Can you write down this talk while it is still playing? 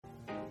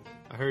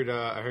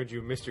heard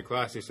you missed your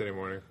class yesterday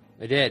morning.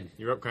 I did.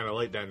 You were up kind of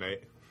late that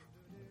night.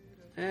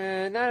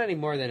 Not any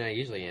more than I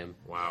usually am.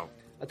 Wow.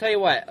 I'll tell you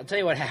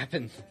what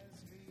happened.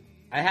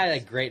 I had a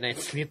great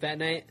night's sleep that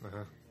night.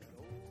 Uh-huh.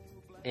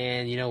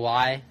 And you know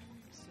why?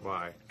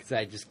 Why?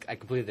 Because I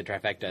completed the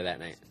trifecta that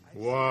night.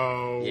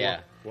 Whoa.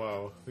 Yeah.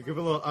 Whoa. We'll give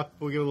a little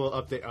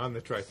update on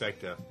the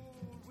trifecta.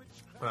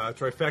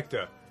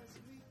 Trifecta.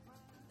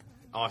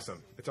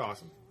 Awesome. It's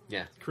awesome.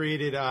 Yeah. I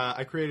created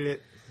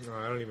it. No,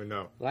 I don't even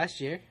know.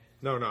 Last year?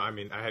 No. I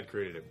mean, I had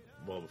created it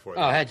well before.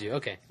 Oh, had you?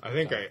 Okay. I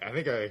think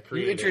I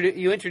created it.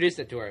 You introduced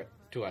it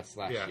to us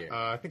last year.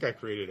 I think I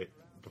created it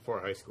before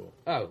high school.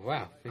 Oh,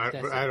 wow.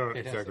 Fantastic. I don't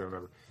Fantastic. exactly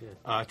remember.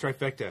 Yeah.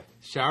 Trifecta.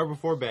 Shower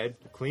before bed,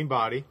 clean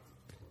body,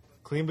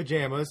 clean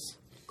pajamas,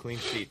 clean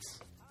sheets.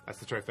 That's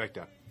the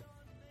trifecta.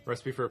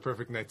 Recipe for a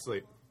perfect night's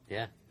sleep.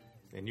 Yeah.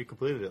 And you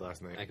completed it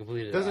last night. I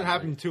completed it. Doesn't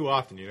happen too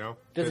often, you know?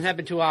 Doesn't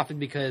happen too often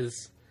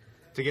because...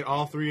 To get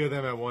all three of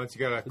them at once, you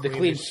gotta clean the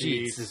clean the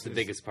sheets is the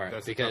biggest part.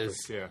 That's because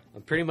the toughest,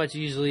 I'm pretty much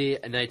usually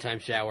a nighttime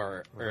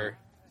shower.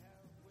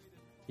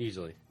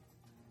 Usually.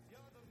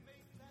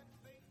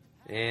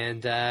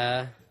 And,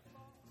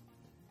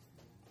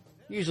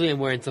 usually I'm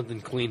wearing something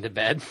clean to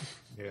bed.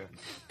 Yeah.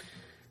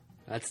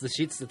 That's the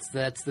sheets.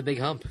 That's the big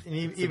hump. And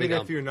even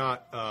if you're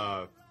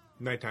not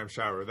nighttime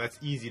shower, that's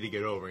easy to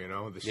get over. You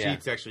know, the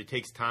sheets actually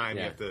takes time.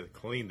 Yeah. You have to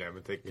clean them.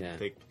 It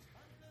take,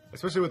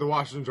 especially with the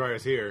washers and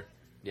dryers here.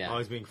 Yeah.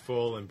 Always being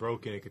full and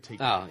broken, it could take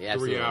 3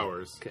 absolutely.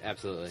 hours.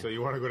 Absolutely. So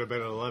you want to go to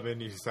bed at 11.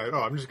 You decide,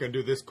 I'm just going to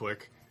do this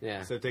quick. Yeah.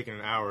 Instead of taking an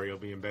hour, you'll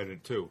be in bed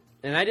at 2.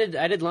 And I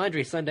did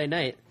laundry Sunday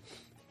night,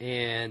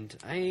 and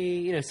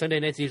Sunday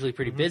night's usually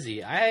pretty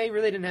busy. I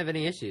really didn't have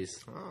any issues.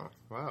 Oh,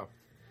 wow.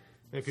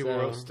 Maybe people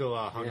were still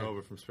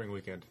hungover from spring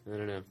weekend. I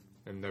don't know.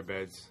 In their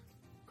beds,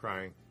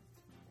 crying.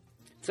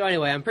 So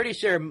anyway, I'm pretty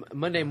sure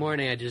Monday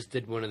morning I just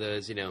did one of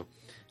those, I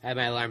had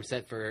my alarm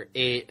set for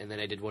 8, and then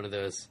I did one of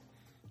those.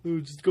 Oh,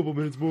 just a couple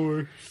minutes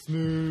more.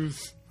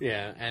 Snooze.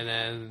 Yeah, and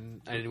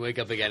then I didn't wake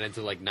up again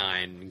until like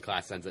 9, and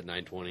class ends at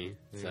 9:20.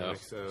 So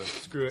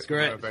screw it.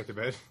 Screw it. Went back to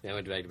bed. Yeah, I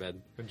went back to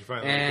bed. When did you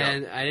finally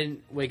And wake up? I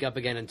didn't wake up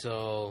again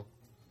until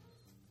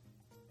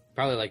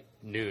probably like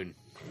noon.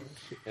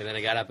 And then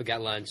I got up and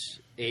got lunch,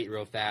 ate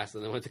real fast,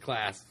 and then went to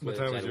class. What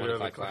time was your 1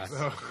 other o'clock class?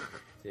 Oh.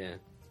 Yeah,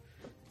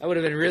 that would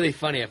have been really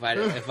funny if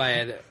I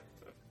had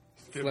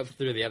slept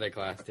through the other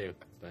class too.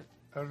 But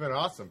That would have been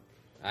awesome.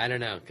 I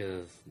don't know,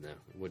 because no,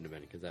 it wouldn't have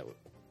been, because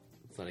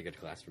it's not a good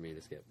class for me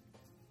to skip.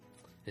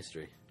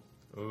 History.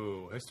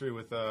 Ooh, history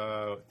with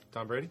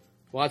Tom Brady?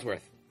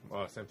 Wadsworth.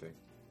 Oh, same thing.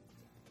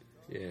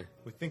 Yeah.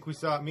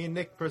 Me and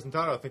Nick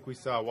Presentato think we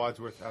saw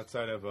Wadsworth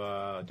outside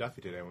of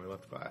Duffy today when we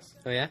left class.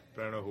 Oh, yeah?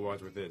 But I don't know who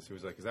Wadsworth is. He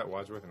was like, is that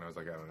Wadsworth? And I was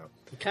like, I don't know.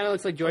 He kind of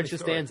looks like George Funny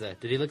story. Costanza.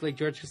 Did he look like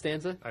George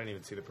Costanza? I didn't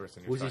even see the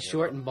person. Was he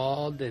short and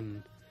bald,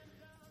 and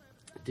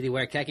did he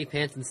wear khaki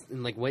pants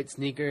and like white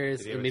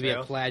sneakers and maybe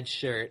a plaid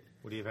shirt?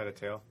 Would he have had a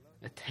tail?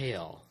 A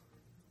tail?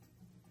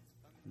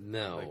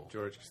 No. Like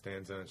George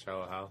Costanza and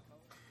Shallow Hal?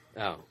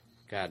 Oh,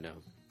 God, no.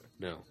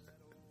 No.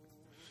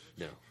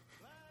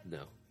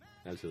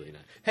 Absolutely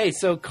not. Hey,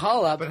 so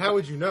call up. But how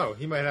would you know?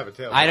 He might have a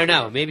tail. I don't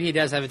know. Maybe he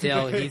does have a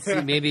tail. He's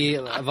maybe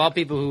of all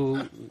people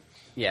who...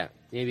 Yeah,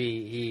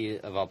 maybe he,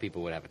 of all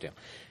people, would have a tail.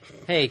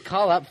 Hey,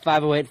 call up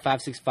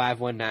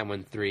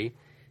 508-565-1913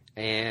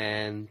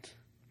 and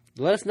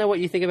let us know what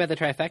you think about the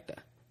trifecta.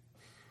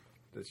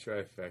 The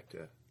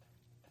trifecta.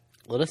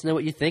 Let us know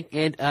what you think,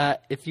 and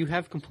if you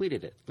have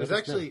completed it. There's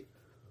actually...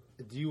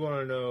 Do you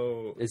want to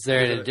know... Is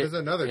there there's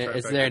another trifecta,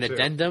 is there an too.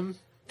 addendum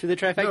to the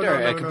trifecta, No,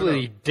 or a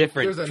completely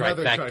different There's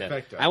another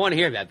trifecta? I want to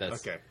hear about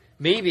this. Okay.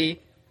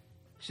 Maybe,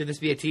 should this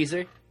be a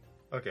teaser?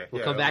 Okay.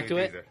 We'll come back to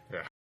it.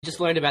 Yeah. Just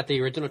learned about the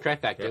original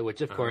trifecta,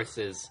 which of course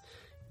is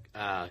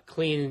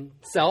clean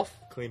self,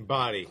 Clean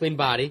body. clean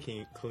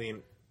body,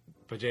 Clean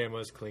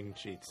pajamas, clean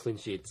sheets. clean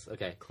sheets.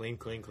 Okay, Clean.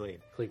 clean.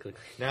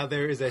 Now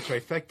there is a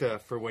trifecta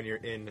for when you're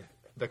in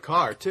the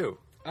car, too.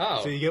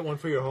 Oh, So you get one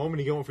for your home and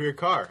you get one for your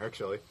car,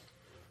 actually.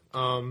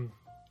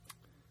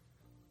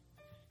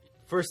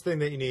 First thing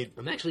that you need...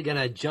 I'm actually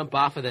gonna jump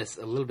off of this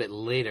a little bit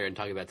later and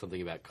talk about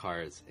something about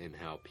cars and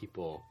how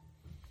people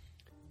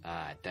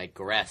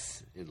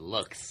digress in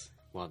looks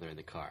while they're in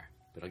the car.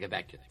 But I'll get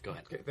back to that. Go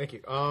ahead. Okay, thank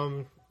you.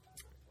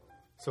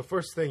 So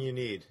first thing you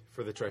need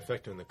for the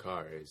trifecta in the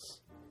car is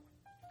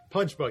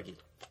punch buggy.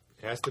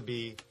 It has to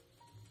be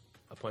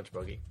a punch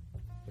buggy.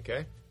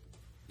 Okay?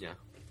 Yeah.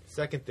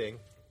 Second thing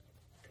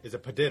is a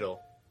padiddle.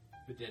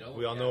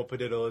 We all know what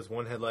padiddle is.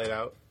 One headlight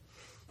out.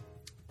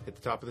 Hit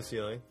the top of the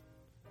ceiling.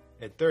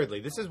 And thirdly,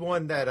 this is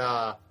one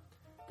that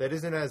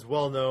isn't as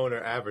well known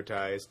or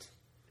advertised.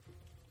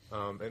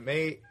 It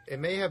may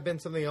have been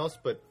something else,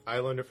 but I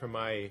learned it from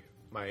my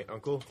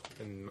uncle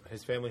and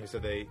his family who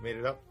said they made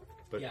it up.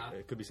 But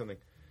it could be something.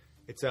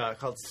 It's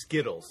called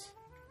Skittles.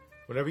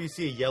 Whenever you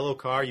see a yellow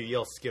car, you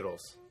yell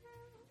Skittles.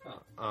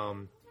 Oh.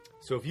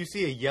 So if you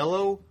see a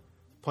yellow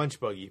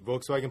punch buggy,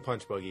 Volkswagen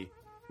punch buggy,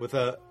 with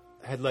a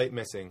headlight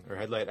missing or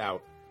headlight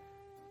out,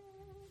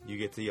 you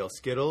get to yell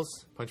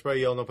Skittles, punch by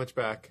yell, no punch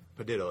back,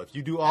 padiddle. If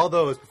you do all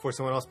those before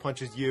someone else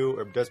punches you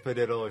or does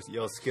padiddle or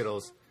yells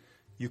Skittles,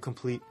 you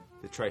complete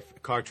the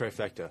car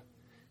trifecta.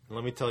 And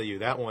let me tell you,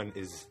 that one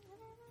is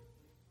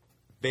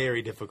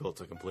very difficult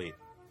to complete.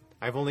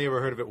 I've only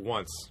ever heard of it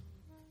once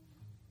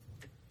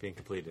being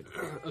completed.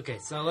 Okay,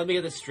 so let me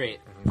get this straight.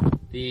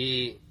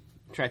 The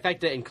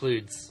trifecta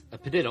includes a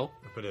padiddle,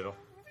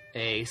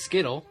 a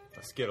skittle,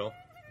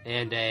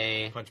 and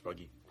a punch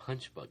buggy.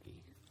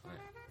 Right.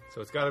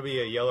 So it's got to be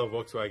a yellow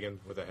Volkswagen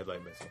with a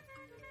headlight missing.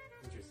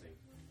 Interesting.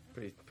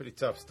 Pretty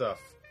tough stuff.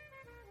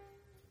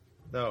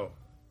 No,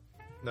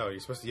 you're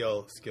supposed to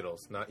yell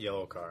Skittles, not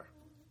yellow car.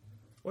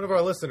 One of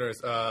our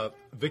listeners,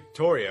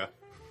 Victoria,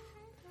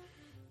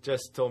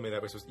 just told me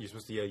that you're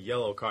supposed to yell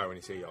yellow car when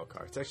you say yellow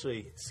car. It's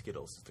actually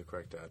Skittles is the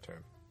correct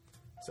term.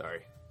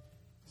 Sorry,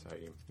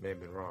 you may have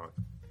been wrong.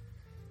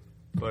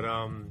 But,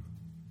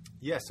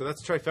 yeah, so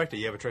that's trifecta.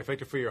 You have a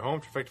trifecta for your home,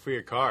 trifecta for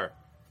your car.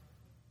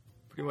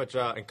 Pretty much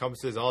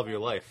encompasses all of your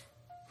life.